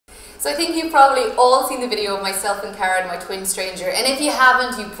So I think you've probably all seen the video of myself and Karen, my twin stranger, and if you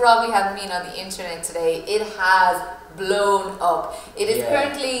haven't, you probably haven't been on the internet today. It has blown up. It is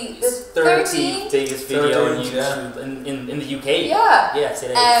currently the 13th biggest video on YouTube in the UK. Yeah. Yes,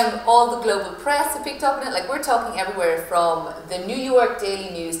 it is. All the global press have picked up on it. Like, we're talking everywhere from the New York Daily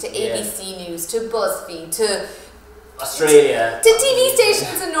News to ABC News to BuzzFeed to Australia, to TV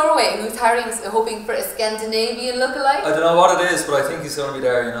stations in Norway, who's Harry's hoping for a Scandinavian lookalike. I don't know what it is, but I think he's going to be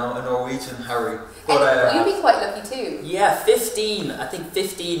there, you know, a Norwegian Harry. But you'd be quite lucky too. Yeah, 15. I think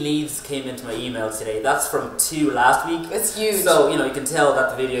 15 leads came into my email today. That's from 2 last week. It's huge. So, you know, you can tell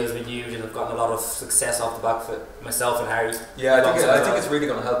that the video has been huge and I've gotten a lot of success off the back of it, myself and Harry. Yeah, I think it's really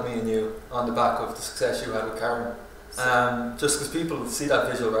going to help me and you on the back of the success you had with Karen. Just because people see that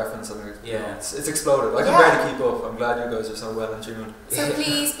visual reference and you know, it's exploded. I can barely keep up. I'm glad you guys are so well in tune. So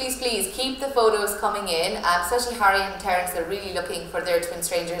please, please, please keep the photos coming in. Especially Harry and Terence are really looking for their twin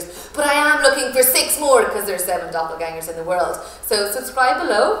strangers. But I am looking for 6 more because there's 7 doppelgangers in the world. So subscribe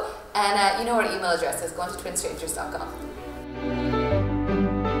below, and you know our email address is. Go on to twinstrangers.com.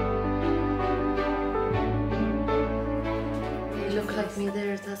 You look like me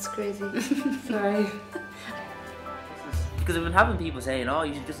there. That's crazy. Sorry. Because I've been having people saying, oh,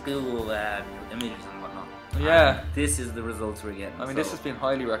 you should just Google images and whatnot. Yeah. And this is the results we're getting. I mean, this has been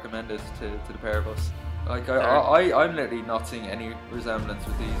highly recommended to the pair of us. Like, I'm literally not seeing any resemblance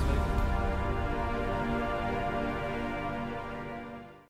with these people.